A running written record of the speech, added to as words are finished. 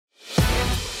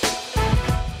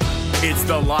It's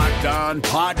the Locked On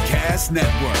Podcast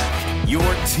Network, your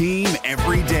team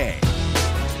every day.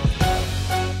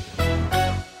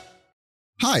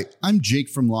 Hi, I'm Jake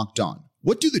from Locked On.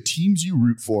 What do the teams you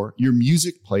root for, your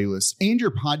music playlists, and your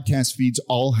podcast feeds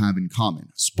all have in common?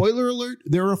 Spoiler alert,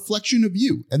 they're a reflection of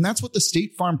you, and that's what the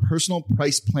State Farm Personal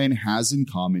Price Plan has in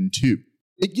common too.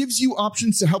 It gives you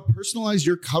options to help personalize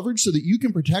your coverage so that you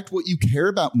can protect what you care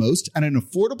about most at an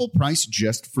affordable price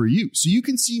just for you, so you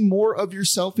can see more of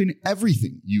yourself in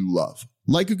everything you love.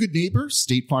 Like a good neighbor,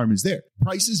 State Farm is there.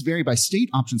 Prices vary by state,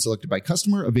 options selected by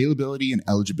customer, availability, and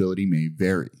eligibility may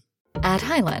vary. At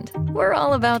Highland, we're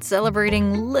all about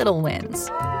celebrating little wins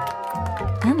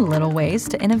and little ways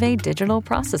to innovate digital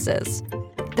processes.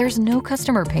 There's no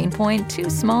customer pain point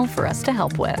too small for us to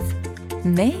help with.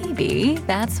 Maybe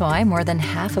that's why more than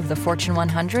half of the Fortune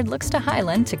 100 looks to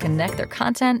Highland to connect their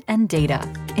content and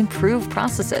data, improve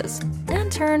processes,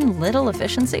 and turn little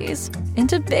efficiencies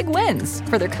into big wins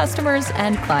for their customers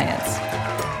and clients.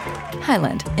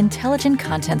 Highland, intelligent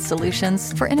content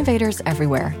solutions for innovators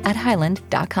everywhere at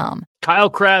highland.com.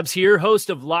 Kyle Krabs here, host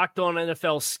of Locked On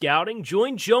NFL Scouting.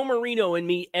 Join Joe Marino and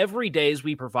me every day as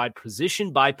we provide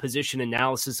position-by-position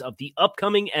analysis of the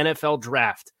upcoming NFL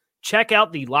Draft. Check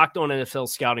out the Locked On NFL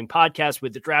Scouting podcast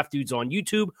with the Draft Dudes on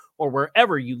YouTube or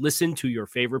wherever you listen to your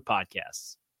favorite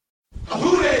podcasts.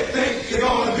 Who they think they're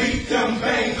gonna beat them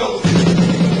Bengals?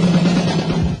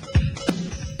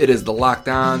 It is the Locked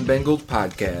On Bengals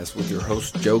podcast with your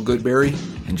hosts Joe Goodberry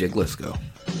and Jake Lisco.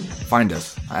 Find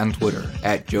us on Twitter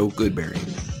at Joe Goodberry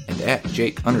and at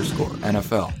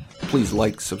Jake_NFL. Please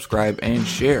like, subscribe, and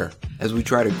share as we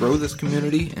try to grow this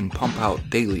community and pump out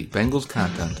daily Bengals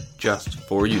content just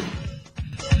for you. Who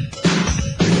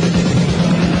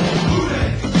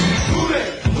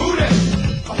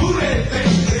they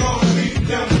think they're gonna beat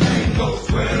them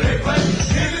Bengals? Where they play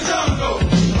in the jungle.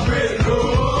 I'm ready to roll.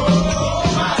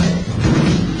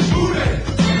 Who they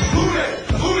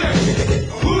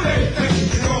think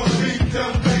they're gonna beat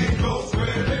them Bengals?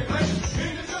 Where they play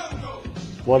in the jungle.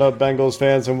 What up, Bengals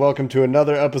fans, and welcome to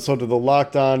another episode of the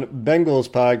Locked On Bengals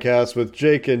podcast with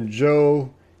Jake and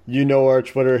Joe. You know our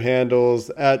Twitter handles,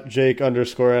 at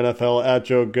Jake_NFL, at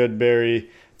Joe Goodberry.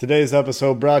 Today's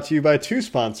episode brought to you by two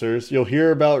sponsors. You'll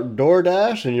hear about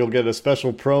DoorDash, and you'll get a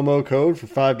special promo code for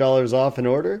 $5 off an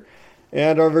order.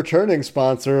 And our returning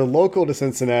sponsor, local to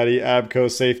Cincinnati,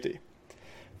 Abco Safety.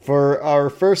 For our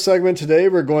first segment today,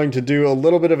 we're going to do a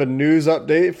little bit of a news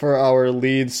update for our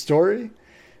lead story.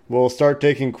 We'll start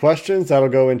taking questions. That'll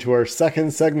go into our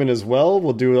second segment as well.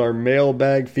 We'll do our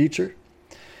mailbag feature.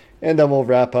 And then we'll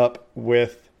wrap up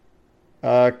with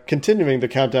continuing the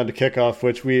countdown to kickoff,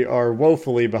 which we are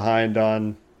woefully behind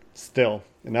on still.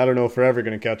 And I don't know if we're ever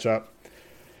going to catch up.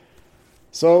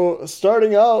 So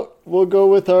starting out, we'll go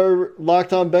with our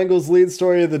Locked On Bengals lead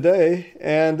story of the day.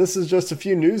 And this is just a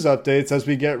few news updates as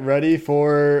we get ready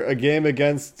for a game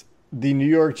against the New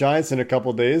York Giants in a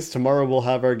couple days. Tomorrow we'll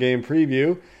have our game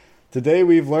preview. Today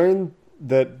we've learned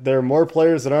that there are more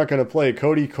players that aren't going to play.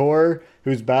 Cody Core,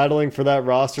 who's battling for that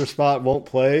roster spot, won't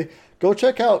play. Go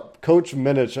check out Coach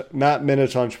Minich, Matt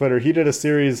Minich on Twitter. He did a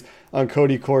series on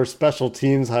Cody Core's special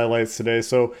teams highlights today.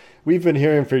 So we've been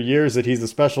hearing for years that he's a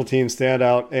special teams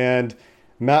standout, and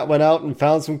Matt went out and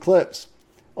found some clips.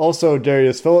 Also,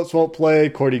 Darius Phillips won't play.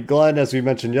 Cordy Glenn, as we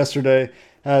mentioned yesterday,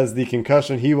 has the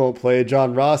concussion. He won't play.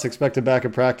 John Ross expected back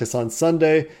in practice on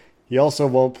Sunday. He also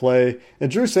won't play. And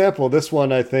Drew Sample, this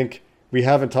one I think we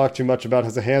haven't talked too much about,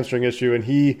 has a hamstring issue, and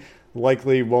he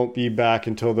likely won't be back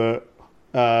until the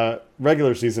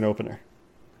regular season opener.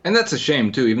 And that's a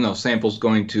shame, too, even though Sample's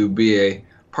going to be a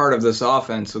part of this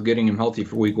offense, so getting him healthy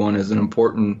for week one is an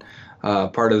important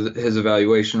part of his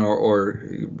evaluation or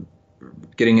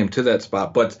getting him to that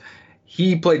spot. But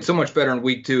he played so much better in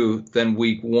week two than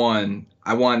week one.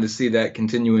 I wanted to see that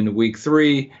continue into week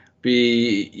three.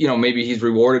 Maybe he's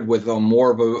rewarded with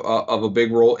more of a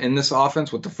big role in this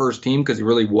offense with the first team, because he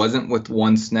really wasn't with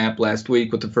one snap last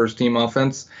week with the first team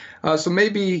offense. So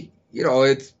maybe,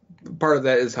 it's part of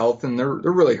that is health, and they're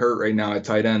really hurt right now at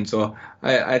tight end. So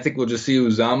I think we'll just see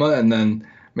Uzama and then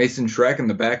Mason Schreck and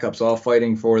the backups all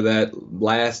fighting for that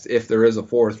last, if there is a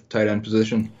fourth, tight end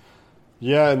position.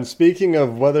 Yeah, and speaking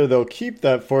of whether they'll keep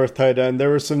that fourth tight end,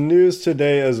 there was some news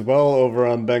today as well over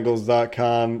on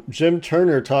Bengals.com. Jim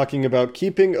Turner talking about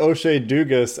keeping O'Shea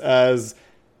Dugas as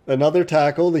another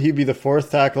tackle. He'd be the fourth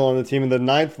tackle on the team and the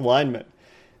ninth lineman.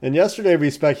 And yesterday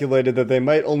we speculated that they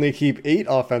might only keep 8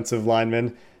 offensive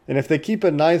linemen. And if they keep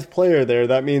a ninth player there,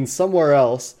 that means somewhere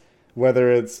else,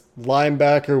 whether it's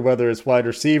linebacker, whether it's wide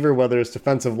receiver, whether it's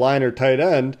defensive line or tight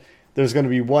end, there's going to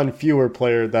be one fewer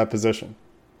player at that position.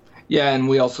 Yeah, and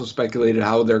we also speculated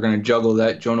how they're going to juggle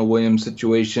that Jonah Williams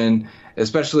situation,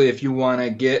 especially if you want to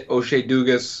get O'Shea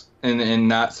Dugas and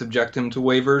not subject him to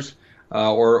waivers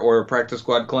or a practice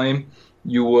squad claim.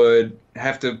 You would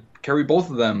have to carry both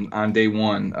of them on day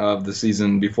one of the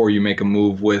season before you make a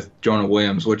move with Jonah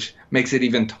Williams, which makes it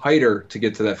even tighter to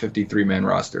get to that 53-man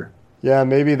roster. Yeah,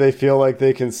 maybe they feel like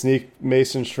they can sneak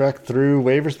Mason Schreck through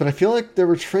waivers, but I feel like there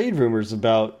were trade rumors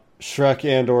about Schreck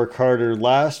and or Carter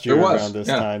last year around this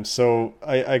time, so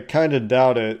I kind of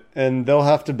doubt it, and they'll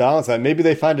have to balance that. Maybe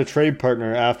they find a trade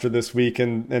partner after this week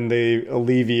and they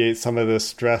alleviate some of this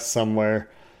stress somewhere.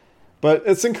 But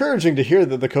it's encouraging to hear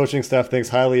that the coaching staff thinks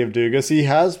highly of Dugas. He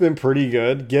has been pretty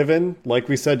good, given, like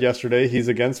we said yesterday, he's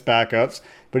against backups,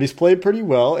 but he's played pretty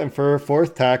well, and for a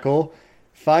fourth tackle,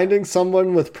 finding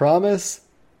someone with promise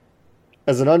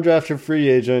as an undrafted free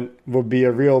agent will be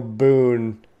a real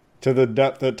boon to the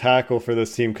depth at tackle for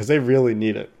this team because they really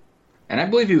need it. And I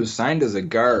believe he was signed as a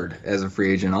guard as a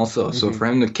free agent also. Mm-hmm. So for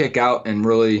him to kick out and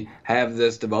really have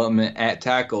this development at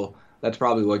tackle, that's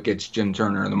probably what gets Jim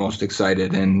Turner the most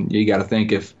excited. And you got to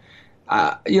think if,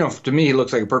 to me, he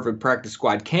looks like a perfect practice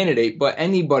squad candidate, but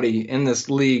anybody in this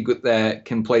league that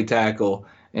can play tackle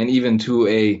and even to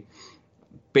a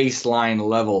baseline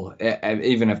level,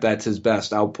 even if that's his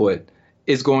best output,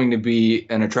 is going to be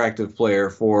an attractive player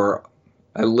for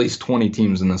at least 20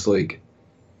 teams in this league.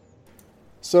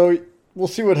 So we'll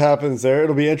see what happens there.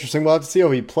 It'll be interesting. We'll have to see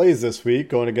how he plays this week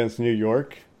going against New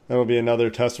York. That'll be another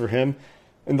test for him.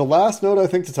 And the last note I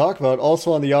think to talk about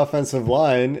also on the offensive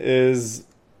line is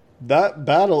that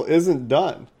battle isn't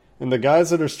done. And the guys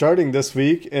that are starting this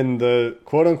week in the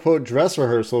quote-unquote dress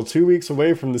rehearsal 2 weeks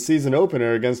away from the season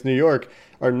opener against New York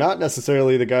are not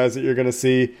necessarily the guys that you're going to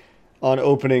see on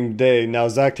opening day. Now,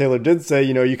 Zach Taylor did say,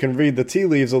 you can read the tea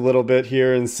leaves a little bit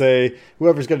here and say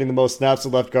whoever's getting the most snaps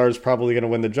at left guard is probably going to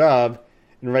win the job.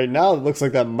 And right now it looks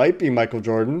like that might be Michael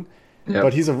Jordan,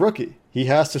 but he's a rookie. He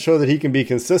has to show that he can be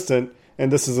consistent,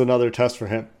 and this is another test for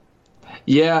him.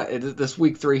 Yeah, this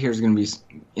week 3 here is going to be,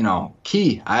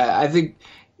 key. I think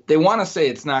they want to say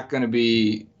it's not going to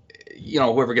be,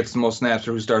 whoever gets the most snaps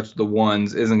or who starts with the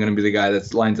ones isn't going to be the guy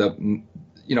that lines up,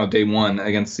 day one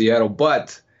against Seattle.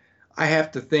 But I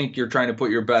have to think you're trying to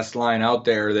put your best line out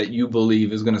there that you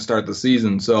believe is going to start the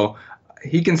season. So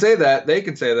he can say that, they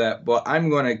can say that, but I'm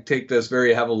going to take this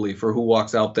very heavily for who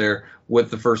walks out there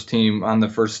with the first team on the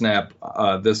first snap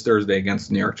this Thursday against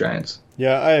the New York Giants.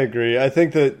 Yeah, I agree. I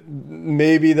think that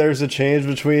maybe there's a change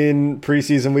between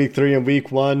preseason week 3 and week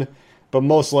 1, but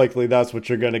most likely that's what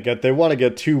you're going to get. They want to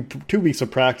get two weeks of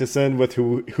practice in with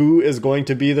who is going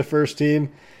to be the first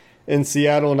team in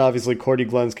Seattle, and obviously Cordy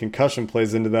Glenn's concussion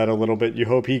plays into that a little bit. You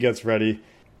hope he gets ready.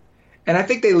 And I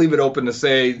think they leave it open to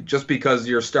say just because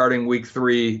you're starting week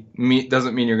 3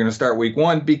 doesn't mean you're going to start week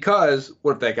 1, because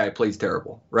what if that guy plays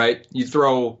terrible, right? You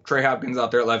throw Trey Hopkins out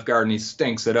there at left guard and he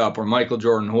stinks it up, or Michael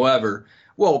Jordan, whoever.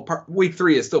 Well, week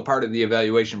 3 is still part of the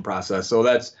evaluation process. So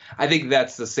I think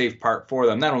that's the safe part for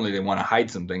them. Not only do they want to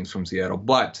hide some things from Seattle,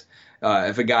 but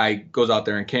if a guy goes out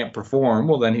there and can't perform,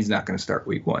 well, then he's not going to start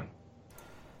week 1.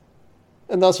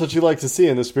 And that's what you like to see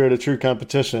in the spirit of true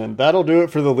competition. That'll do it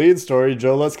for the lead story.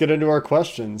 Joe, let's get into our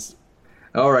questions.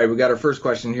 All right, we got our first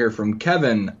question here from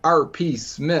Kevin R.P.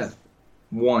 Smith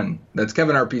 1. That's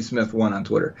Kevin R.P. Smith 1 on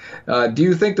Twitter. Do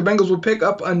you think the Bengals will pick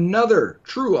up another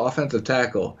true offensive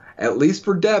tackle, at least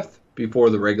for depth, before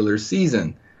the regular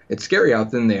season? It's scary how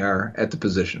thin they are at the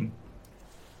position.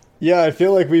 Yeah, I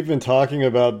feel like we've been talking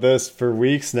about this for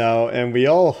weeks now, and we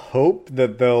all hope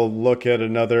that they'll look at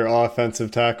another offensive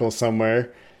tackle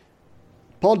somewhere.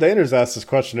 Paul Dehner's asked this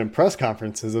question in press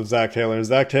conferences of Zach Taylor, and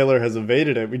Zach Taylor has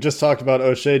evaded it. We just talked about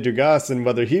O'Shea Dugas and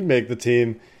whether he'd make the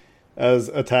team as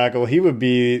a tackle. He would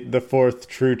be the 4th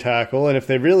true tackle, and if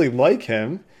they really like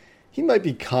him, he might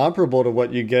be comparable to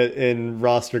what you get in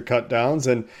roster cutdowns,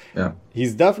 and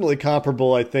he's definitely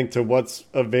comparable, I think, to what's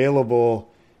available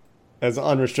as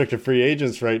unrestricted free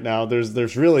agents right now.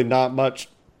 There's really not much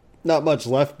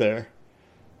left there.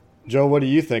 Joe, what do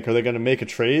you think? Are they going to make a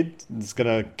trade? It's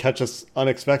going to catch us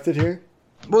unexpected here?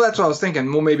 Well, that's what I was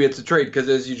thinking. Well, maybe it's a trade because,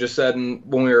 as you just said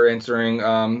when we were answering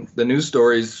the news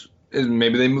stories,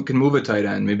 maybe they can move a tight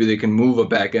end. Maybe they can move a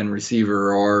back-end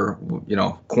receiver or,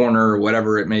 corner or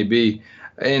whatever it may be.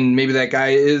 And maybe that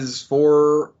guy is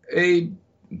for a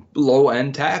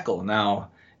low-end tackle. Now,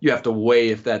 you have to weigh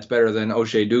if that's better than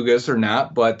O'Shea Dugas or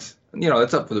not, but,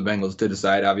 it's up for the Bengals to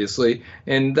decide, obviously.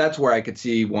 And that's where I could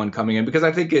see one coming in, because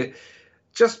I think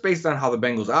just based on how the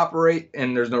Bengals operate,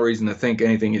 and there's no reason to think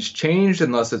anything has changed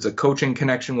unless it's a coaching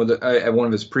connection with at one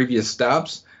of his previous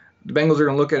stops, the Bengals are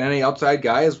going to look at any outside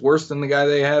guy as worse than the guy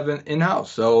they have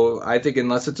in-house. So I think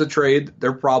unless it's a trade,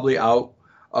 they're probably out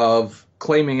of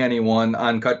claiming anyone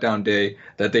on cutdown day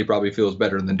that they probably feel is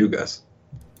better than Dugas.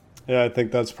 Yeah, I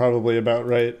think that's probably about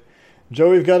right.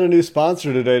 Joe, we've got a new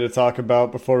sponsor today to talk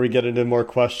about before we get into more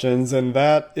questions, and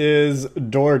that is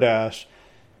DoorDash.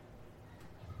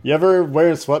 You ever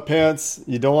wearing sweatpants?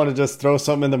 You don't want to just throw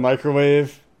something in the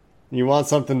microwave? You want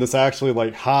something that's actually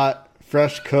like hot,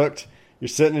 fresh cooked. You're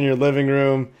sitting in your living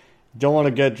room. You don't want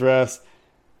to get dressed.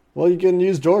 Well, you can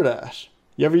use DoorDash.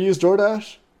 You ever use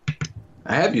DoorDash?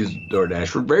 I have used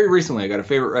DoorDash. Very recently, I got a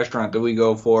favorite restaurant that we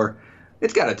go for.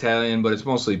 It's got Italian, but it's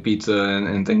mostly pizza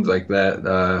and things like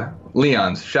that.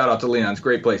 Leon's. Shout out to Leon's.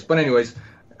 Great place. But anyways,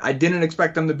 I didn't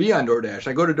expect them to be on DoorDash.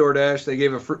 I go to DoorDash. They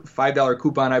gave a $5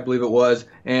 coupon, I believe it was.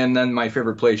 And then my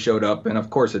favorite place showed up. And,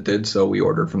 of course, it did. So we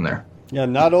ordered from there. Yeah,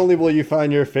 not only will you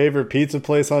find your favorite pizza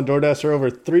place on DoorDash, there are over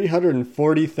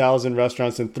 340,000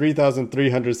 restaurants in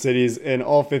 3,300 cities in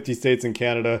all 50 states in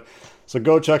Canada. So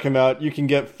go check them out. You can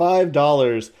get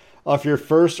 $5 off your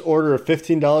first order of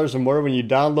 $15 or more when you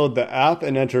download the app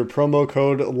and enter promo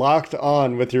code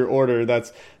LOCKEDON with your order.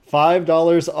 That's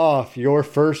 $5 off your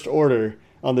first order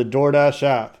on the DoorDash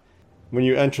app when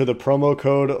you enter the promo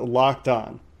code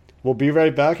LOCKEDON. We'll be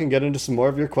right back and get into some more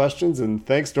of your questions, and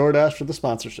thanks DoorDash for the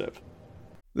sponsorship.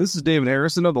 This is David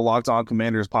Harrison of the Locked On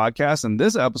Commanders podcast, and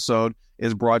this episode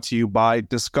is brought to you by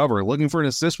Discover. Looking for an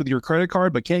assist with your credit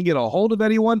card but can't get a hold of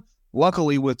anyone?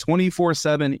 Luckily, with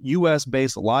 24/7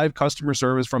 U.S.-based live customer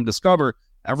service from Discover,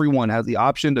 everyone has the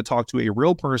option to talk to a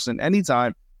real person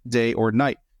anytime, day or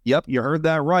night. Yep, you heard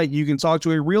that right. You can talk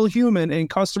to a real human in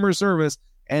customer service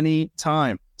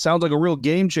anytime. Sounds like a real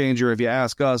game changer if you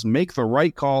ask us. Make the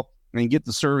right call and get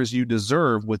the service you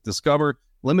deserve with Discover.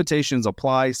 Limitations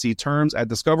apply. See terms at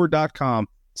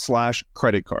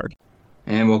discover.com/creditcard.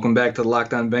 And welcome back to the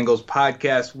Locked On Bengals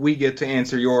podcast. We get to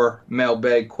answer your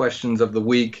mailbag questions of the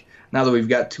week. Now that we've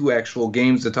got two actual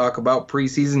games to talk about,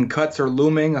 preseason cuts are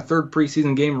looming. A third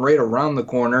preseason game right around the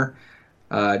corner.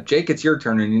 Jake, it's your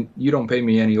turn, and you don't pay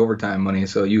me any overtime money,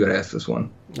 so you got to ask this one.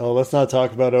 Oh, let's not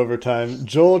talk about overtime.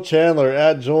 Joel Chandler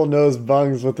at Joel Knows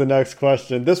Bungs with the next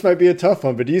question. This might be a tough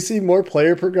one, but do you see more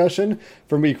player progression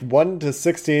from week 1 to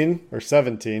 16 or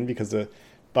 17 because of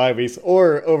bye weeks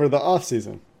or over the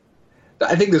offseason?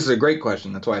 I think this is a great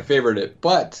question. That's why I favored it.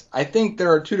 But I think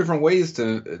there are two different ways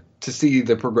to see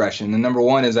the progression. And number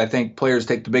one is I think players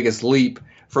take the biggest leap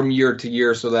from year to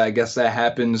year, so that I guess that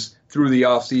happens through the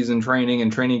off-season training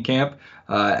and training camp.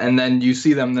 And then you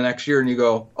see them the next year and you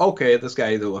go, okay, this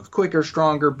guy either looks quicker,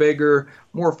 stronger, bigger,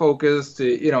 more focused.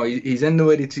 He's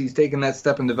into it. He's taking that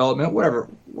step in development,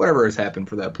 whatever has happened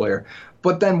for that player.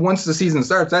 But then once the season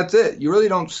starts, that's it. You really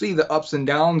don't see the ups and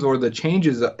downs or the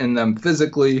changes in them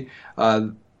physically.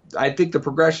 I think the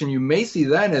progression you may see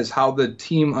then is how the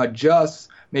team adjusts,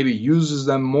 maybe uses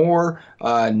them more,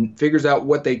 figures out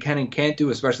what they can and can't do,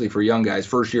 especially for young guys.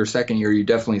 First year, second year, you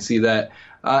definitely see that.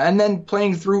 And then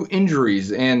playing through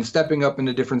injuries and stepping up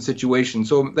into different situations.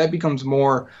 So that becomes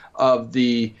more of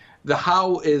the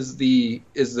how is the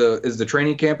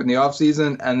training camp in the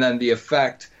offseason, and then the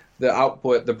effect, the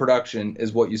output, the production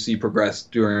is what you see progress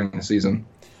during the season.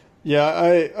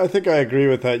 Yeah, I think I agree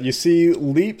with that. You see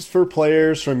leaps for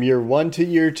players from year 1 to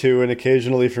year 2 and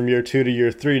occasionally from year 2 to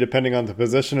year 3, depending on the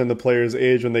position and the player's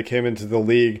age when they came into the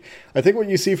league. I think what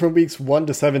you see from weeks 1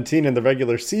 to 17 in the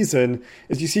regular season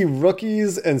is you see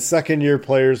rookies and second-year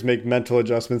players make mental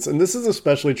adjustments, and this is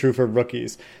especially true for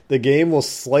rookies. The game will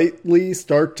slightly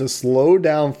start to slow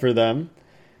down for them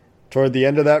toward the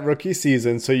end of that rookie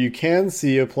season, so you can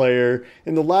see a player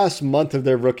in the last month of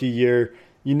their rookie year.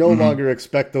 You no longer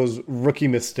expect those rookie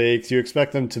mistakes. You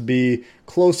expect them to be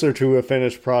closer to a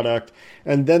finished product.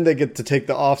 And then they get to take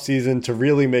the offseason to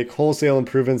really make wholesale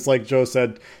improvements, like Joe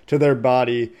said, to their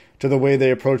body, to the way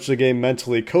they approach the game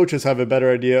mentally. Coaches have a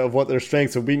better idea of what their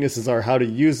strengths and weaknesses are, how to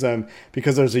use them,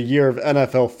 because there's a year of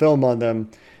NFL film on them.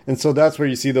 And so that's where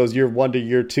you see those year 1 to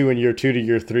year 2 and year 2 to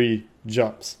year 3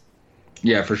 jumps.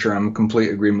 Yeah, for sure. I'm in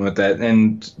complete agreement with that.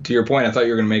 And to your point, I thought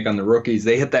you were going to make on the rookies.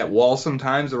 They hit that wall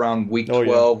sometimes around week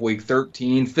 12, week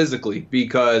 13 physically,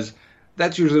 because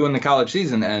that's usually when the college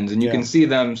season ends. And you can see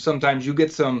them. Sometimes you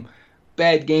get some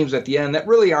bad games at the end that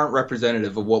really aren't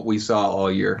representative of what we saw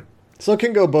all year. So it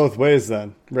can go both ways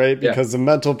then, right? Because the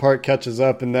mental part catches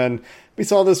up. And then we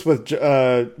saw this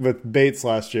with Bates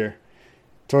last year.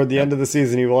 Toward the end of the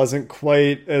season, he wasn't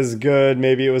quite as good.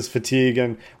 Maybe it was fatigue,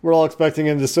 and we're all expecting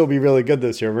him to still be really good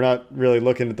this year. We're not really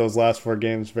looking at those last 4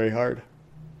 games very hard.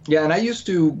 Yeah, and I used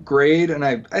to grade, and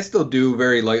I still do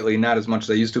very lightly, not as much as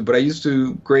I used to, but I used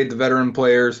to grade the veteran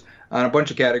players on a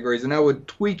bunch of categories, and I would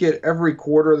tweak it every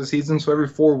quarter of the season, so every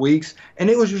 4 weeks, and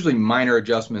it was usually minor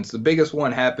adjustments. The biggest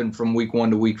one happened from week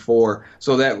 1 to week 4,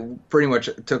 so that pretty much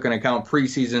took into account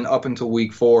preseason up until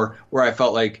week 4, where I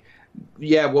felt like,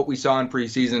 yeah, what we saw in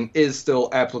preseason is still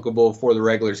applicable for the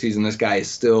regular season. This guy is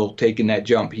still taking that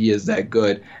jump. He is that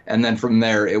good. And then from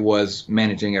there, it was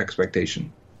managing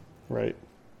expectation. Right.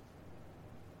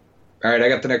 All right, I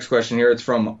got the next question here. It's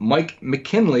from Mike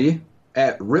McKinley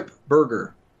at Rip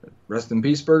Burger. Rest in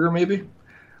peace, Burger, maybe?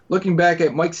 Looking back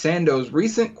at Mike Sando's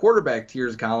recent quarterback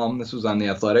tiers column, this was on The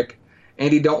Athletic,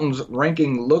 Andy Dalton's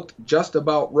ranking looked just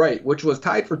about right, which was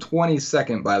tied for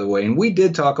 22nd, by the way. And we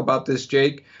did talk about this,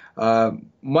 Jake.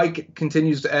 Mike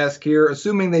continues to ask here,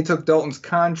 assuming they took Dalton's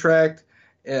contract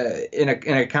in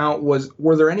account,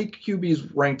 were there any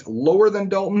QBs ranked lower than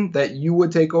Dalton that you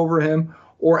would take over him,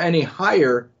 or any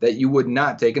higher that you would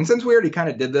not take? And since we already kind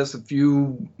of did this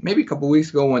maybe a couple weeks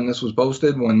ago when this was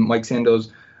posted, when Mike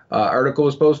Sando's article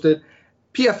was posted,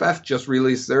 PFF just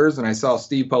released theirs, and I saw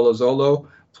Steve Palazzolo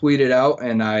tweet it out,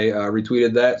 and I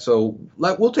retweeted that. So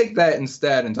we'll take that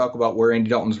instead and talk about where Andy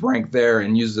Dalton's ranked there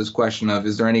and use this question of,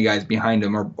 is there any guys behind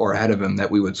him or ahead of him that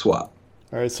we would swap?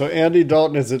 All right, so Andy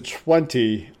Dalton is at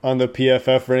 20 on the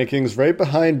PFF rankings, right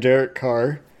behind Derek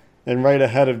Carr and right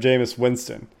ahead of Jameis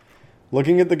Winston.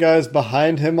 Looking at the guys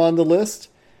behind him on the list,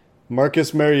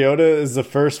 Marcus Mariota is the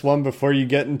first one before you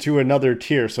get into another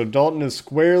tier. So Dalton is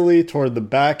squarely toward the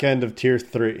back end of tier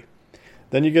 3.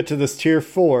 Then you get to this tier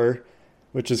 4,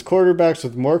 which is quarterbacks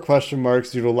with more question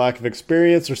marks due to lack of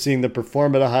experience or seeing them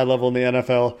perform at a high level in the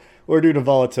NFL or due to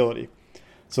volatility.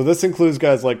 So this includes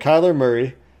guys like Kyler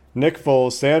Murray, Nick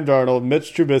Foles, Sam Darnold,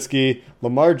 Mitch Trubisky,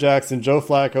 Lamar Jackson, Joe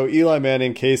Flacco, Eli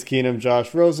Manning, Case Keenum,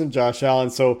 Josh Rosen, Josh Allen.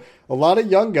 So a lot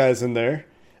of young guys in there,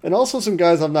 and also some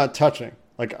guys I'm not touching.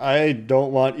 Like, I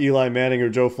don't want Eli Manning or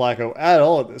Joe Flacco at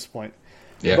all at this point.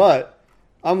 Yeah. But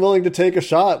I'm willing to take a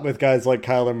shot with guys like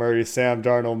Kyler Murray, Sam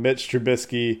Darnold, Mitch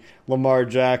Trubisky, Lamar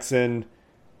Jackson,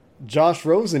 Josh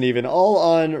Rosen even, all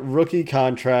on rookie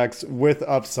contracts with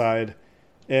upside.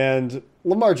 And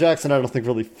Lamar Jackson I don't think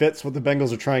really fits what the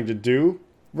Bengals are trying to do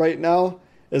right now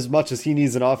as much as he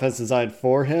needs an offense designed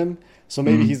for him. So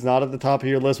maybe he's not at the top of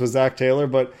your list with Zach Taylor.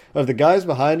 But of the guys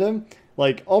behind him,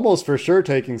 like almost for sure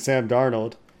taking Sam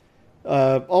Darnold,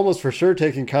 almost for sure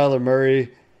taking Kyler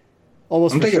Murray,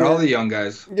 I'm taking all the young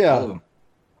guys. Yeah. All of them.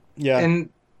 Yeah. And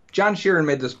John Sheeran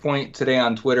made this point today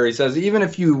on Twitter. He says, even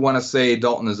if you want to say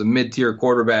Dalton is a mid-tier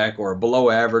quarterback or below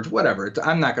average, whatever,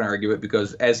 I'm not going to argue it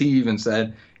because, as he even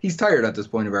said, he's tired at this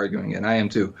point of arguing it, and I am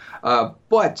too.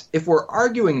 But if we're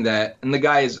arguing that and the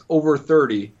guy is over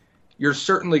 30, you're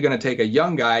certainly going to take a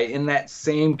young guy in that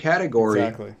same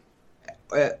category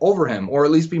over him, or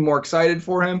at least be more excited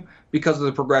for him because of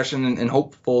the progression and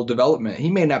hopeful development. He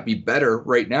may not be better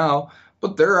right now,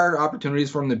 but there are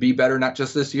opportunities for him to be better, not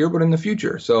just this year, but in the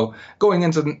future. So going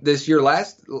into this year,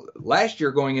 last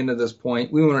year going into this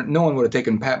point, no one would have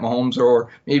taken Pat Mahomes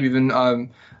or maybe even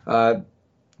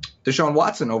Deshaun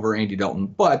Watson over Andy Dalton.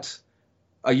 But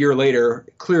a year later,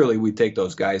 clearly we'd take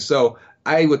those guys. So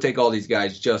I would take all these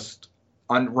guys just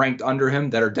ranked under him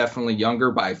that are definitely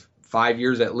younger by 5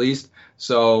 years at least.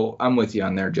 So I'm with you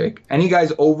on there, Jake. Any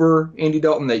guys over Andy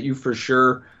Dalton that you for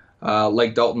sure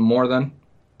like Dalton more than?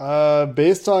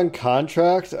 Based on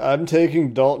contract, I'm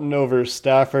taking Dalton over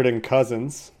Stafford and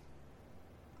Cousins.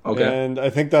 Okay. And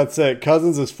I think that's it.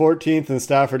 Cousins is 14th and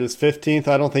Stafford is 15th.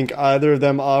 I don't think either of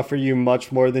them offer you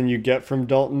much more than you get from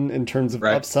Dalton in terms of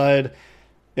upside.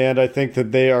 And I think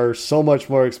that they are so much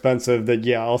more expensive that,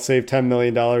 yeah, I'll save $10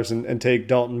 million and take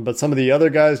Dalton. But some of the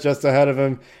other guys just ahead of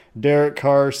him, Derek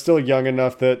Carr, still young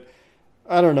enough that,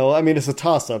 I don't know. I mean, it's a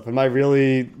toss-up. Am I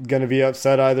really going to be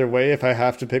upset either way if I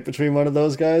have to pick between one of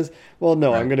those guys? Well,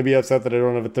 no, I'm going to be upset that I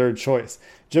don't have a third choice.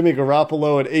 Jimmy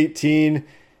Garoppolo at 18,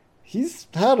 he's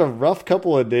had a rough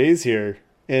couple of days here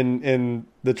in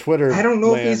the Twitter I don't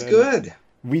know if he's good.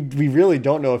 We really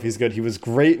don't know if he's good. He was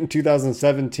great in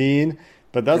 2017,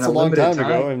 but that's a long time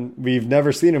ago, and we've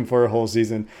never seen him for a whole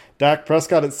season. Dak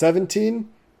Prescott at 17,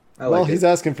 he's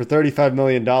asking for $35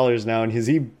 million now, and is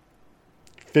he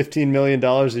 $15 million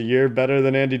a year better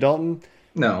than Andy Dalton?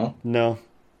 No.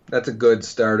 That's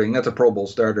a Pro Bowl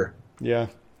starter. Yeah.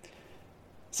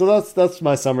 So that's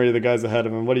my summary of the guys ahead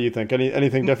of him. What do you think?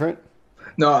 Anything different?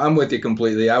 No, I'm with you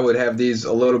completely. I would have these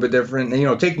a little bit different.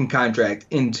 And, taking contract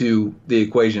into the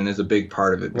equation is a big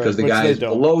part of it because the guys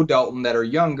below Dalton that are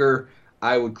younger,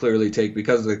 I would clearly take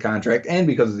because of the contract and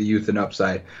because of the youth and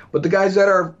upside. But the guys that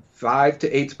are 5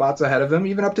 to 8 spots ahead of him,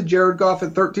 even up to Jared Goff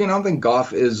at 13. I don't think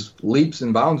Goff is leaps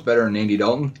and bounds better than Andy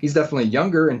Dalton. He's definitely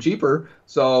younger and cheaper,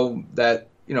 so that,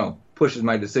 pushes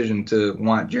my decision to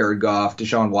want Jared Goff,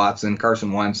 Deshaun Watson,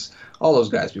 Carson Wentz, all those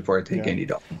guys before I take Andy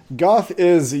Dalton. Goff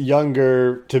is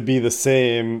younger to be the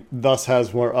same, thus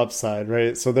has more upside,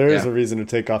 right? So there is a reason to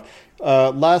take Goff.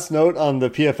 Last note on the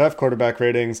PFF quarterback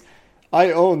ratings,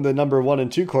 I own the number 1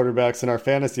 and 2 quarterbacks in our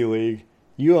fantasy league.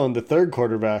 You own the 3rd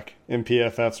quarterback in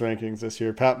PFF's rankings this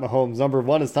year. Pat Mahomes. Number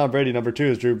 1 is Tom Brady. Number 2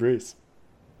 is Drew Brees.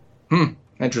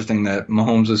 Interesting that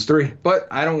Mahomes is 3. But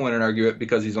I don't want to argue it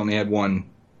because he's only had one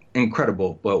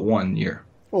incredible, but 1 year.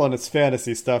 Well, and it's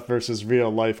fantasy stuff versus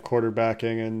real life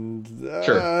quarterbacking. And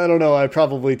Sure. I don't know. I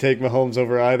probably take Mahomes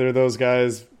over either of those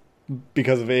guys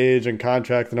because of age and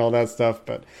contract and all that stuff.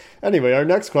 But anyway, our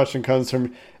next question comes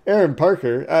from Aaron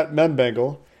Parker at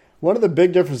Membengal. One of the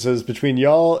big differences between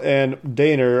y'all and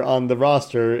Daner on the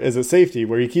roster is at safety,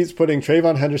 where he keeps putting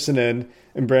Trayvon Henderson in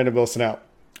and Brandon Wilson out.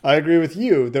 I agree with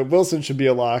you that Wilson should be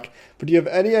a lock, but do you have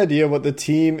any idea what the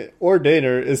team or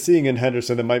Daner is seeing in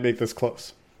Henderson that might make this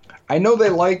close? I know they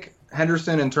like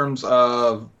Henderson in terms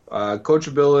of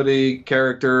coachability,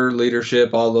 character,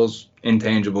 leadership, all those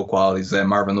intangible qualities that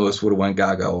Marvin Lewis would have went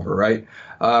gaga over, right?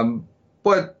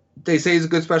 But they say he's a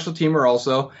good special teamer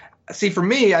also. See, for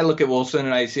me, I look at Wilson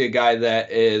and I see a guy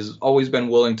that has always been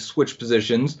willing to switch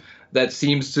positions, that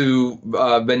seems to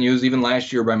have been used even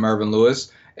last year by Marvin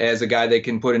Lewis as a guy they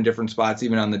can put in different spots,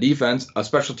 even on the defense. A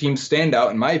special team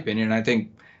standout, in my opinion. I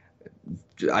think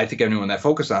anyone that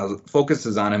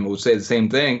focuses on him would say the same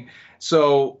thing.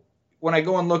 So when I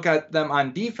go and look at them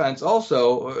on defense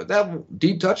also, that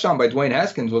deep touchdown by Dwayne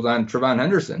Haskins was on Trayvon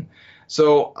Henderson.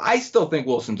 So I still think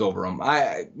Wilson's over him.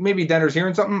 Maybe Denner's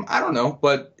hearing something. I don't know.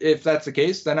 But if that's the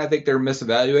case, then I think they're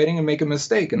misevaluating and make a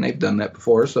mistake. And they've done that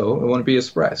before, so it wouldn't be a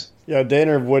surprise. Yeah,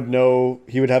 Danner would know.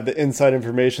 He would have the inside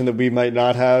information that we might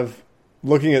not have.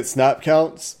 Looking at snap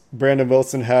counts, Brandon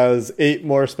Wilson has 8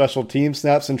 more special team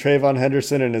snaps than Trayvon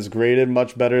Henderson and is graded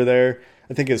much better there.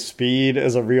 I think his speed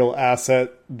is a real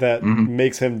asset that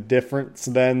makes him different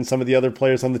than some of the other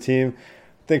players on the team.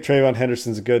 I think Trayvon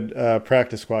Henderson's a good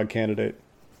practice squad candidate.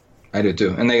 I do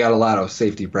too. And they got a lot of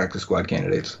safety practice squad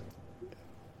candidates.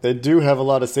 They do have a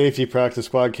lot of safety practice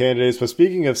squad candidates. But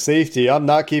speaking of safety, I'm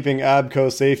not keeping Abco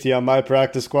Safety on my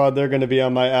practice squad. They're going to be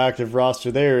on my active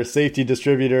roster. They are a safety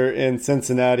distributor in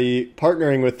Cincinnati,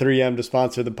 partnering with 3M to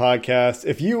sponsor the podcast.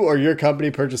 If you or your company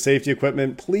purchase safety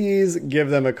equipment, please give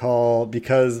them a call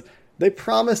because they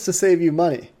promise to save you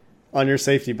money on your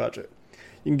safety budget.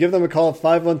 You can give them a call at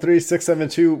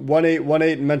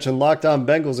 513-672-1818 and mention Locked On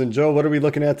Bengals. And Joe, what are we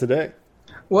looking at today?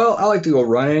 Well, I like to go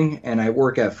running, and I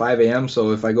work at 5 a.m.,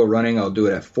 so if I go running, I'll do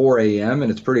it at 4 a.m.,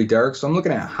 and it's pretty dark. So I'm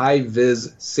looking at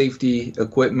high-vis safety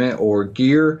equipment or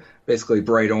gear, basically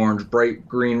bright orange, bright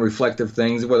green reflective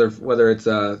things, whether it's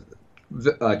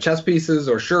chest pieces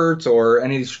or shirts or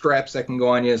any straps that can go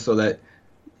on you so that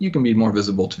you can be more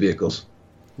visible to vehicles.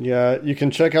 Yeah, you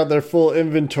can check out their full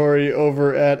inventory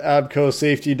over at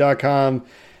abcosafety.com.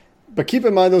 But keep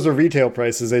in mind, those are retail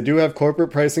prices. They do have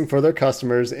corporate pricing for their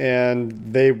customers, and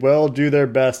they will do their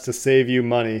best to save you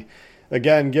money.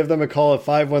 Again, give them a call at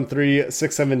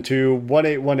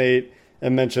 513-672-1818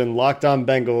 and mention Locked On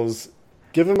Bengals.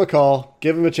 Give them a call.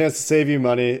 Give them a chance to save you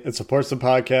money. It supports the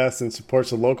podcast and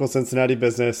supports the local Cincinnati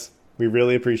business. We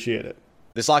really appreciate it.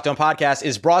 This Locked On podcast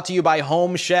is brought to you by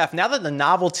Home Chef. Now that the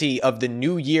novelty of the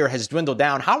new year has dwindled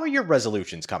down, how are your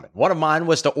resolutions coming? One of mine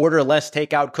was to order less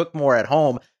takeout, cook more at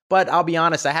home. But I'll be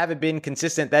honest, I haven't been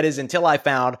consistent. That is until I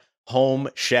found Home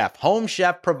Chef. Home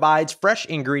Chef provides fresh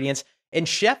ingredients and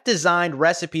chef-designed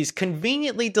recipes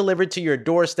conveniently delivered to your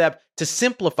doorstep to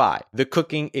simplify the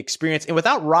cooking experience and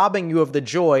without robbing you of the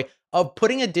joy of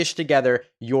putting a dish together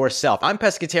yourself. I'm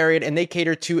pescatarian, and they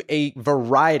cater to a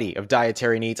variety of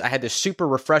dietary needs. I had this super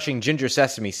refreshing ginger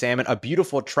sesame salmon, a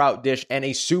beautiful trout dish, and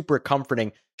a super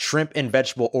comforting shrimp and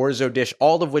vegetable orzo dish,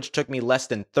 all of which took me less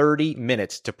than 30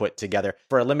 minutes to put together.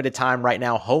 For a limited time right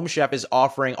now, Home Chef is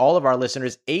offering all of our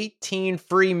listeners 18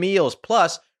 free meals,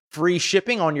 plus free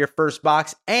shipping on your first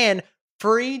box and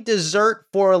free dessert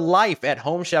for life at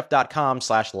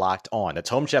homechef.com/lockedon. That's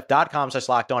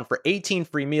homechef.com/lockedon for 18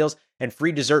 free meals and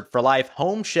free dessert for life.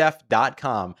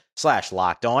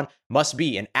 Homechef.com/lockedon. Must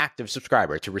be an active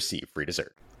subscriber to receive free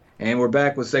dessert. And we're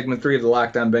back with segment 3 of the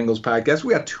Locked On Bengals podcast.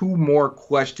 We got 2 more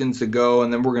questions to go,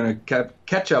 and then we're going to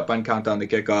catch up on Countdown to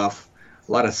Kickoff.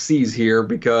 A lot of C's here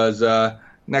because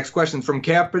next question from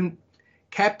Captain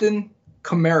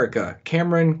Comerica,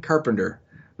 Cameron Carpenter.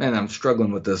 Man, I'm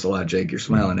struggling with this a lot, Jake. You're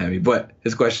smiling at me. But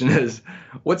his question is,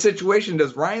 what situation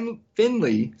does Ryan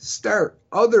Finley start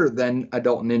other than a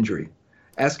Dalton injury?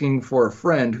 Asking for a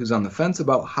friend who's on the fence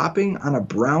about hopping on a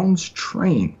Browns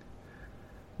train.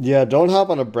 Yeah, don't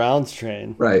hop on a Browns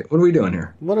train. Right. What are we doing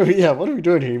here? What are we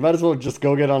doing here? You might as well just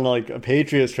go get on like a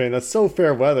Patriots train. That's so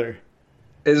fair weather.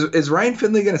 Is Ryan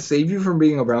Finley going to save you from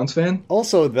being a Browns fan?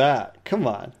 Also that. Come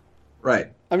on.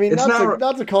 Right. I mean, It's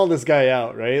not to call this guy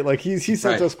out, right? Like he sent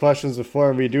Right. us questions before,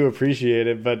 and we do appreciate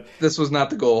it. But This was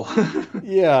not the goal.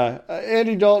 yeah,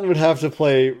 Andy Dalton would have to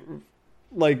play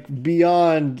like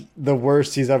beyond the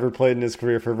worst he's ever played in his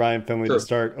career for Ryan Finley Sure. to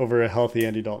start over a healthy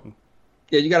Andy Dalton.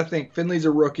 Yeah, you got to think Finley's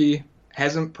a rookie,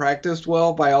 hasn't practiced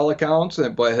well by all accounts,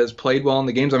 but has played well in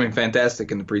the games. I mean,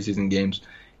 fantastic in the preseason games.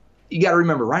 You got to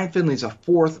remember, Ryan Finley's a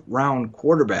fourth-round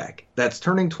quarterback that's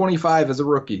turning 25 as a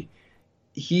rookie.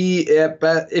 If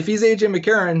he's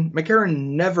AJ McCarron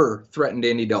never threatened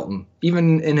Andy Dalton,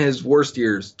 even in his worst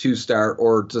years, to start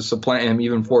or to supplant him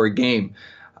even for a game.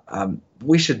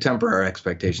 We should temper our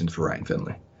expectations for Ryan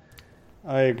Finley.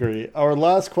 I agree. Our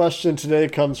last question today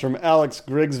comes from Alex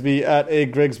Grigsby at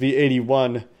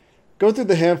 @Grigsby81. Go through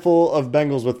the handful of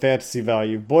Bengals with fantasy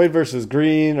value. Boyd versus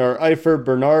Green, or Eifert,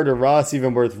 Bernard, or Ross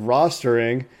even worth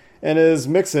rostering? And is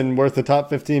Mixon worth the top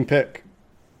 15 pick?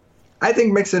 I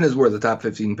think Mixon is worth a top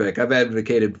 15 pick. I've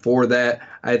advocated for that.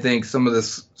 I think some of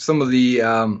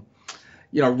the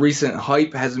recent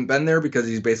hype hasn't been there because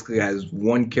he's basically has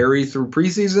one carry through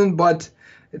preseason, but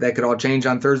that could all change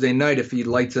on Thursday night if he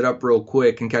lights it up real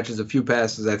quick and catches a few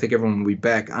passes. I think everyone will be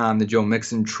back on the Joe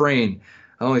Mixon train.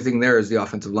 The only thing there is the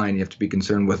offensive line you have to be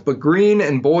concerned with. But Green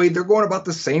and Boyd, they're going about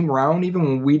the same round. Even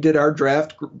when we did our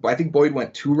draft, I think Boyd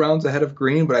went 2 rounds ahead of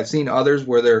Green, but I've seen others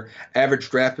where their average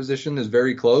draft position is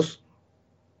very close.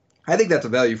 I think that's a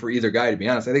value for either guy, to be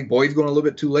honest. I think Boyd's going a little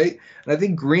bit too late. And I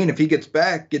think Green, if he gets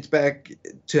back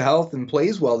to health and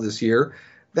plays well this year,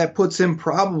 that puts him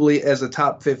probably as a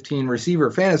top 15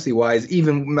 receiver fantasy-wise,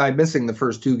 even by missing the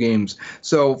first 2 games.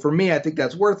 So for me, I think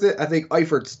that's worth it. I think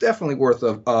Eifert's definitely worth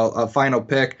a final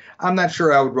pick. I'm not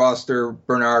sure I would roster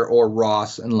Bernard or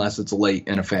Ross unless it's late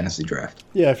in a fantasy draft.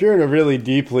 Yeah, if you're in a really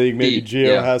deep league, maybe Gio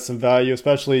yeah. has some value,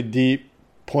 especially deep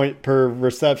point per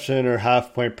reception or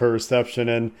half point per reception.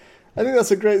 And I think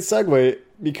that's a great segue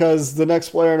because the next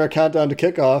player in our countdown to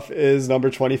kickoff is number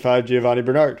 25, Giovanni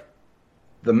Bernard.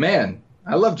 The man.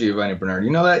 I love Giovanni Bernard.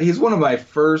 You know that? He's one of my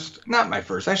not my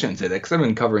first, I shouldn't say that because I've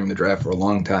been covering the draft for a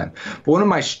long time, but one of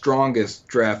my strongest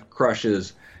draft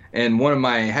crushes and one of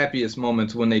my happiest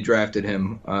moments when they drafted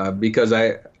him because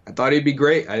I thought he'd be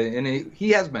great. He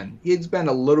has been. He's been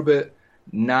a little bit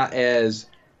not as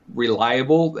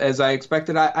reliable as I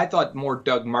expected. I thought more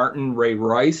Doug Martin, Ray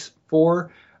Rice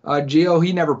for Gio.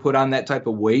 He never put on that type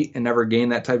of weight and never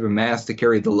gained that type of mass to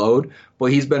carry the load,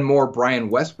 but he's been more Brian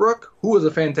Westbrook, who was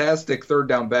a fantastic third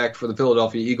down back for the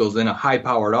Philadelphia Eagles in a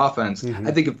high-powered offense. Mm-hmm.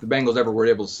 I think if the Bengals ever were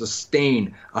able to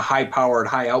sustain a high-powered,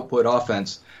 high-output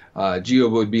offense, Gio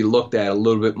would be looked at a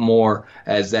little bit more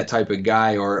as that type of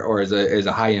guy or as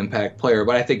a high-impact player,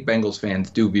 but I think Bengals fans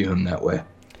do view him that way.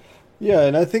 Yeah,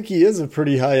 and I think he is a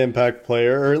pretty high-impact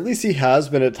player, or at least he has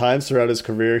been at times throughout his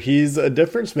career. He's a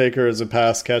difference maker as a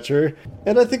pass catcher,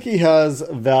 and I think he has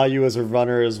value as a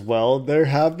runner as well. There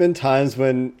have been times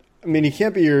when, he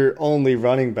can't be your only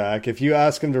running back. If you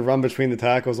ask him to run between the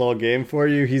tackles all game for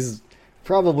you, he's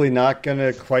probably not going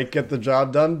to quite get the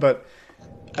job done, but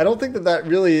I don't think that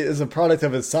really is a product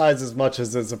of his size as much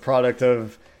as it's a product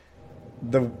of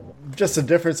the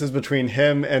differences between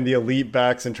him and the elite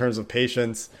backs in terms of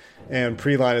patience and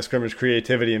pre-line of scrimmage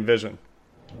creativity and vision.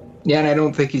 Yeah, and I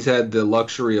don't think he's had the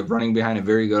luxury of running behind a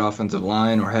very good offensive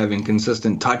line or having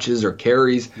consistent touches or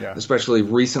carries, especially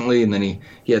recently, and then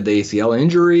he had the ACL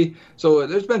injury. So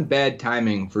there's been bad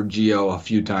timing for Gio a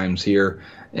few times here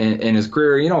in his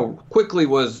career. Quickly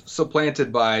was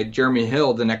supplanted by Jeremy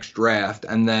Hill the next draft,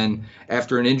 and then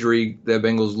after an injury, the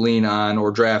Bengals lean on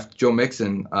or draft Joe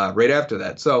Mixon right after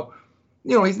that. So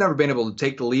he's never been able to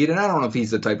take the lead, and I don't know if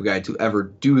he's the type of guy to ever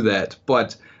do that.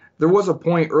 But there was a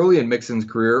point early in Mixon's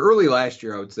career, early last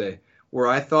year, I would say, where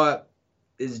I thought,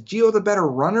 is Gio the better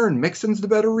runner and Mixon's the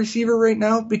better receiver right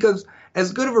now? Because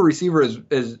as good of a receiver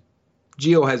as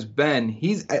Gio has been,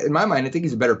 he's, in my mind, I think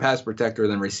he's a better pass protector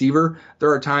than receiver. There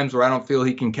are times where I don't feel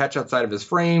he can catch outside of his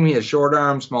frame. He has short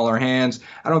arms, smaller hands.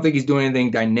 I don't think he's doing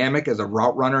anything dynamic as a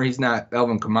route runner. He's not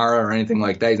Alvin Kamara or anything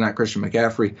like that. He's not Christian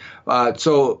McCaffrey.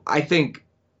 So I think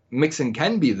Mixon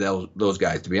can be those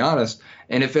guys, to be honest.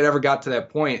 And if it ever got to that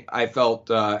point, I felt,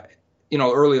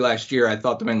 early last year, I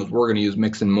thought the Bengals were going to use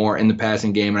Mixon more in the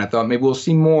passing game, and I thought maybe we'll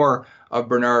see more of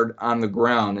Bernard on the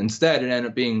ground. Instead, it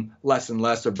ended up being less and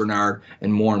less of Bernard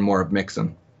and more of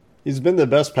Mixon. He's been the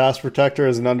best pass protector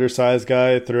as an undersized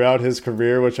guy throughout his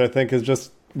career, which I think is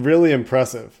just really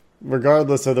impressive.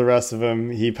 Regardless of the rest of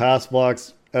him, he pass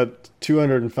blocks at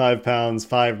 205 pounds,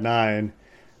 5'9",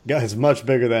 Guy's much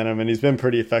bigger than him, and he's been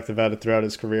pretty effective at it throughout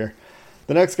his career.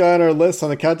 The next guy on our list on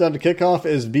the countdown to kickoff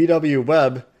is B.W.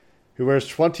 Webb, who wears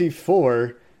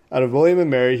 24 out of William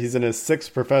 & Mary. He's in his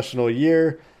 6th professional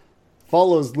year.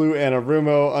 Follows Lou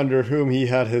Anarumo, under whom he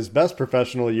had his best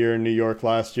professional year in New York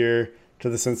last year, to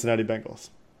the Cincinnati Bengals.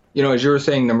 You know, as you were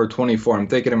saying, number 24, I'm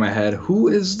thinking in my head, who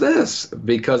is this?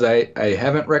 Because I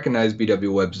haven't recognized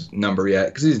B.W. Webb's number yet,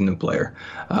 because he's a new player.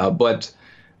 But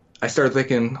I started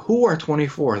thinking, who are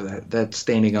 24 that's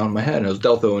standing out in my head? And it was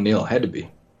Deltha O'Neal. Had to be.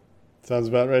 Sounds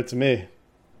about right to me.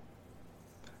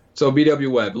 So B.W.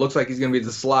 Webb looks like he's going to be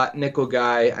the slot nickel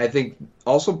guy. I think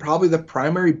also probably the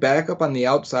primary backup on the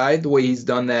outside, the way he's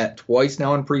done that twice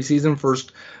now in preseason.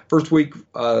 First week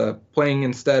playing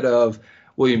instead of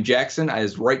William Jackson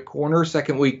as right corner.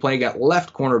 Second week playing at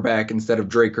left cornerback instead of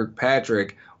Dre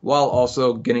Kirkpatrick, while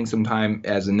also getting some time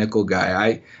as a nickel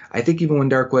guy. I think even when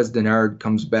Darqueze Dennard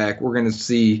comes back, we're going to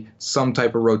see some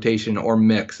type of rotation or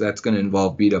mix that's going to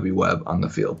involve B.W. Webb on the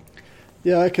field.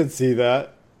 Yeah, I could see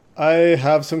that. I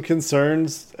have some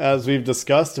concerns, as we've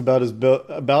discussed,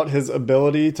 about his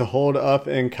ability to hold up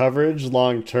in coverage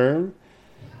long term,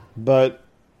 but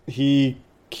he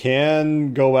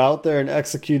can go out there and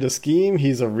execute a scheme.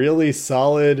 He's a really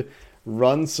solid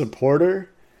run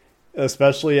supporter,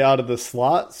 especially out of the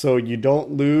slot, so you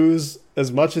don't lose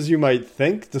as much as you might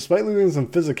think. Despite losing some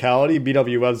physicality,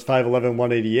 B.W. Webb's 5'11",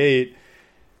 188,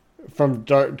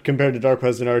 compared to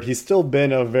Darqueze Dennard, he's still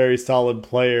been a very solid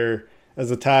player as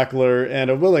a tackler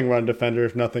and a willing run defender,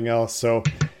 if nothing else. So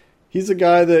he's a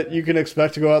guy that you can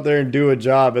expect to go out there and do a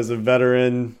job as a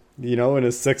veteran, you know, in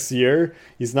his 6th year.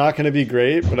 He's not going to be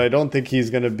great, but I don't think he's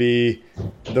going to be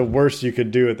the worst you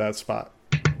could do at that spot.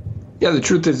 Yeah, the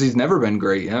truth is he's never been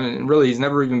great. I mean, really, he's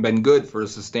never even been good for a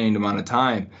sustained amount of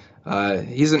time.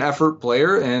 He's an effort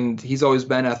player, and he's always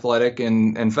been athletic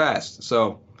and fast.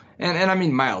 So, and I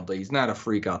mean mildly. He's not a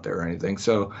freak out there or anything.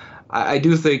 So I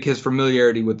do think his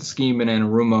familiarity with the scheme and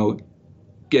Anarumo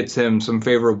gets him some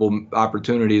favorable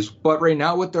opportunities. But right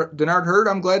now with Dennard hurt,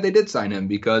 I'm glad they did sign him,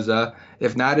 because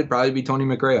if not, it'd probably be Tony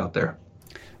McRae out there.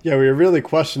 Yeah, we were really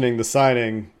questioning the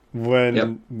signing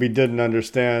when we didn't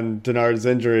understand Dennard's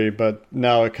injury, but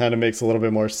now it kind of makes a little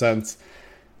bit more sense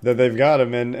that they've got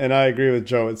him. And I agree with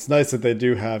Joe. It's nice that they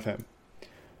do have him.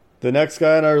 The next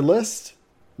guy on our list,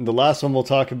 and the last one we'll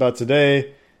talk about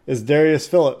today, is Darius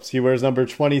Phillips. He wears number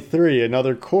 23,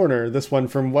 another corner, this one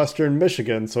from Western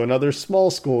Michigan, so another small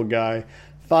school guy.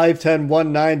 5'10",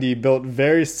 190, built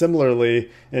very similarly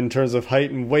in terms of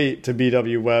height and weight to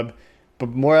B.W. Webb, but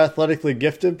more athletically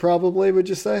gifted probably, would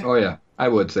you say? Oh, yeah, I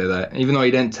would say that. Even though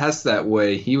he didn't test that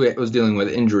way, he was dealing with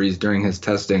injuries during his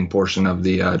testing portion of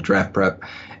the draft prep.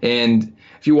 And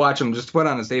if you watch him, just to put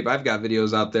on his tape, I've got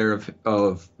videos out there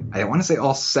of I want to say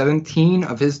all 17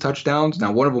 of his touchdowns.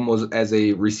 Now, one of them was as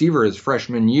a receiver his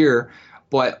freshman year,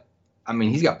 but I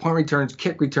mean, he's got punt returns,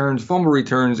 kick returns, fumble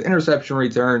returns, interception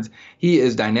returns. He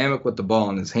is dynamic with the ball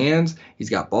in his hands.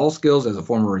 He's got ball skills as a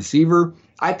former receiver.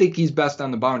 I think he's best on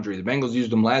the boundary. The Bengals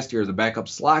used him last year as a backup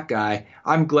slot guy.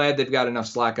 I'm glad they've got enough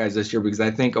slot guys this year, because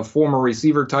I think a former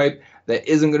receiver type that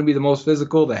isn't going to be the most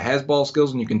physical, that has ball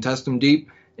skills and you can test him deep,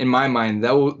 in my mind,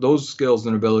 those skills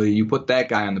and ability, you put that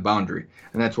guy on the boundary.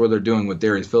 And that's what they're doing with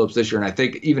Darius Phillips this year. And I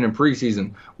think even in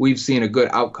preseason, we've seen a good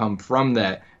outcome from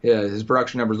that. His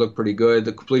production numbers look pretty good.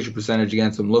 The completion percentage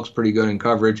against him looks pretty good in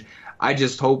coverage. I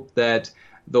just hope that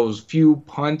those few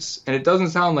punts, and it doesn't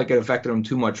sound like it affected him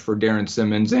too much for Darren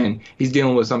Simmons, and he's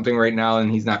dealing with something right now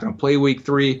and he's not going to play week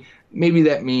 3. Maybe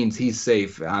that means he's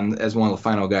safe as one of the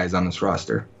final guys on this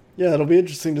roster. Yeah, it'll be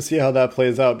interesting to see how that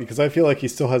plays out, because I feel like he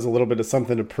still has a little bit of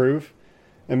something to prove,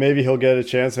 and maybe he'll get a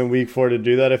chance in week 4 to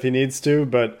do that if he needs to,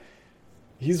 but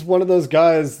he's one of those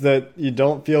guys that you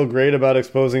don't feel great about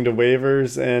exposing to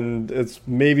waivers, and it's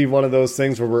maybe one of those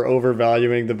things where we're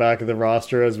overvaluing the back of the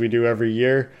roster as we do every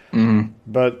year. Mm-hmm.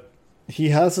 But he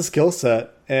has a skill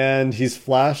set, and he's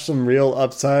flashed some real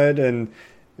upside, and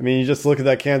I mean, you just look at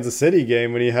that Kansas City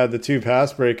game when he had the 2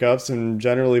 pass breakups and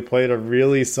generally played a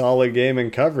really solid game in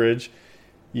coverage.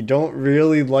 You don't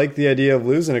really like the idea of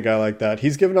losing a guy like that.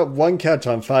 He's given up 1 catch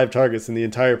on 5 targets in the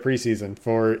entire preseason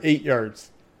for 8 yards.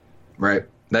 Right.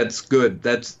 That's good.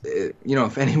 That's,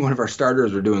 if any one of our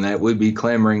starters were doing that, we'd be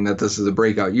clamoring that this is a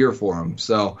breakout year for him.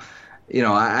 So,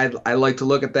 I like to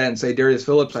look at that and say, Darius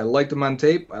Phillips, I liked him on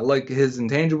tape. I like his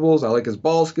intangibles. I like his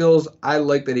ball skills. I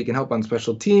like that he can help on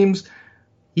special teams.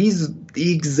 He's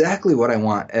exactly what I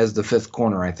want as the 5th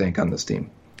corner, I think, on this team.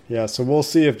 Yeah, so we'll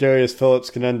see if Darius Phillips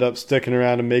can end up sticking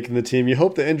around and making the team. You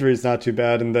hope the injury is not too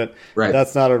bad and that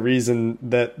that's not a reason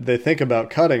that they think about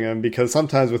cutting him, because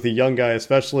sometimes with a young guy,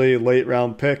 especially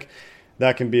late-round pick,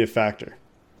 that can be a factor.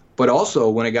 But also,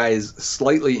 when a guy is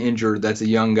slightly injured, that's a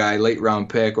young guy, late round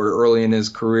pick, or early in his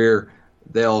career,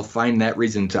 they'll find that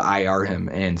reason to IR him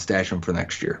and stash him for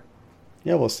next year.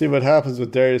 Yeah, we'll see what happens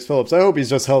with Darius Phillips. I hope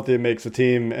he's just healthy and makes the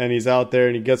team, and he's out there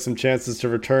and he gets some chances to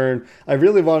return. I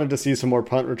really wanted to see some more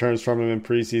punt returns from him in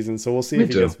preseason, so we'll see if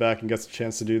he gets back and gets a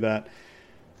chance to do that.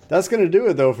 That's going to do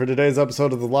it, though, for today's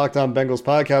episode of the Locked On Bengals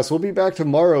podcast. We'll be back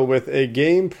tomorrow with a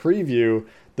game preview.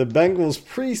 The Bengals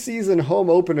preseason home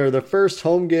opener, the first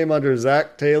home game under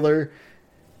Zach Taylor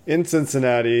in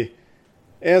Cincinnati.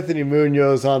 Anthony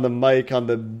Munoz on the mic on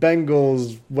the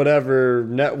Bengals whatever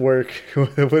network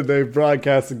when they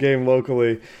broadcast the game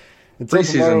locally.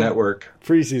 Preseason network.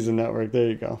 Preseason network, there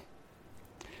you go.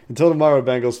 Until tomorrow,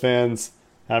 Bengals fans,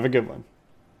 have a good one.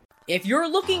 If you're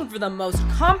looking for the most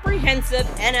comprehensive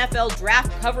NFL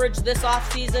draft coverage this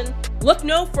offseason, look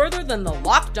no further than the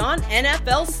Locked On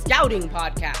NFL Scouting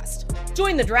Podcast.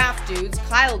 Join the draft dudes,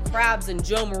 Kyle Krabs and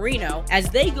Joe Marino, as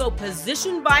they go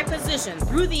position by position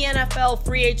through the NFL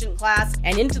free agent class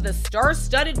and into the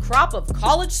star-studded crop of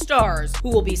college stars who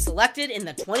will be selected in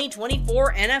the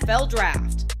 2024 NFL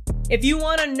Draft. If you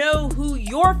want to know who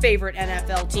your favorite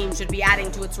NFL team should be adding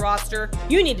to its roster,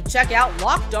 you need to check out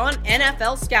Locked On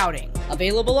NFL Scouting,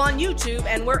 available on YouTube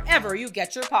and wherever you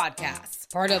get your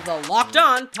podcasts. Part of the Locked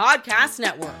On Podcast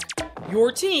Network,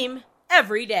 your team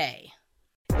every day.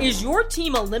 Is your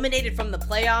team eliminated from the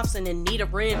playoffs and in need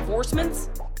of reinforcements?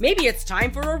 Maybe it's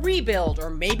time for a rebuild, or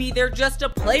maybe they're just a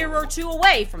player or two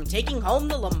away from taking home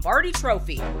the Lombardi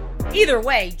Trophy. Either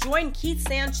way, join Keith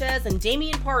Sanchez and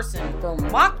Damian Parson for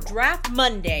Mock Draft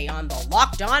Monday on the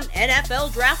Locked On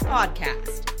NFL Draft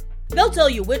Podcast. They'll tell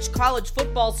you which college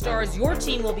football stars your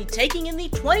team will be taking in the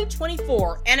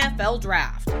 2024 NFL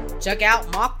Draft. Check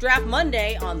out Mock Draft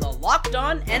Monday on the Locked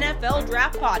On NFL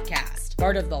Draft Podcast,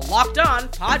 part of the Locked On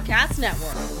Podcast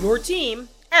Network, your team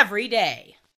every day.